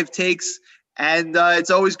 I have takes, And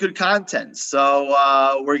it's always good content. So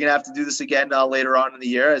we're going to have to do this again later on in the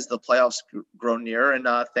year as the playoffs grow near. And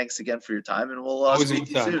thanks again for your time. And we'll speak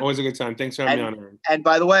to you soon. Always a good time. Thanks for having me on, Aaron. And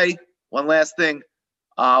by the way, one last thing.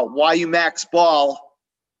 YU Max Ball.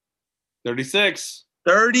 36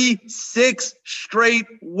 straight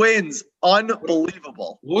wins.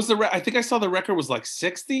 Unbelievable. What was I think I saw the record was like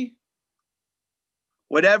 60.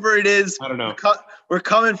 Whatever it is, I don't know. We're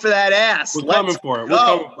coming for that ass. We're coming for it.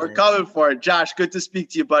 We're coming for it. Josh, good to speak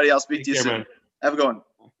to you, buddy. I'll speak to you soon. Man. Have a good one.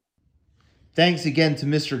 Thanks again to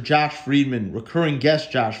Mr. Josh Friedman, recurring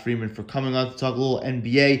guest Josh Friedman, for coming on to talk a little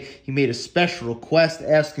NBA. He made a special request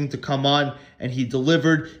asking to come on, and he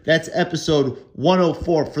delivered. That's episode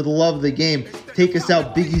 104. For the love of the game, take us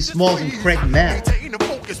out, Biggie Smalls and Craig Mack.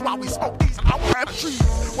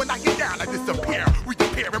 When I get down, I disappear,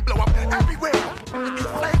 reappear, and blow up everywhere. It's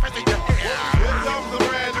flavors in your ear. Here comes a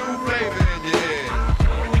brand new flavor in your ear.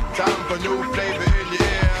 Time for new flavor in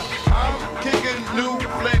your ear. I'm kicking new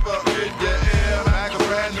flavor in your ear. Like a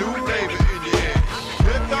brand new flavor in your ear.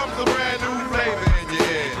 Here comes a brand new flavor in your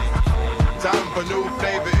ear. Time for new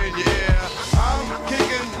flavor in your ear. I'm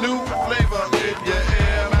kicking new flavor in your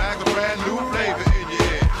ear. Like a brand new flavor in your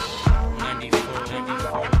ear. 94.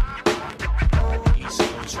 East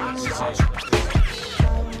Coast,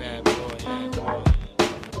 bad boy.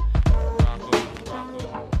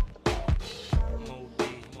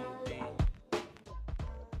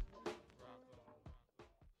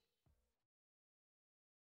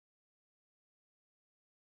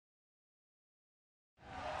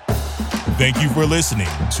 Thank you for listening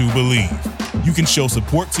to Believe. You can show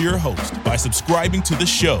support to your host by subscribing to the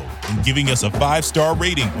show and giving us a 5-star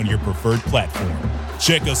rating on your preferred platform.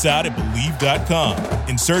 Check us out at Believe.com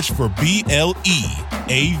and search for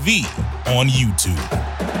BLEAV on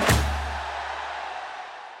YouTube.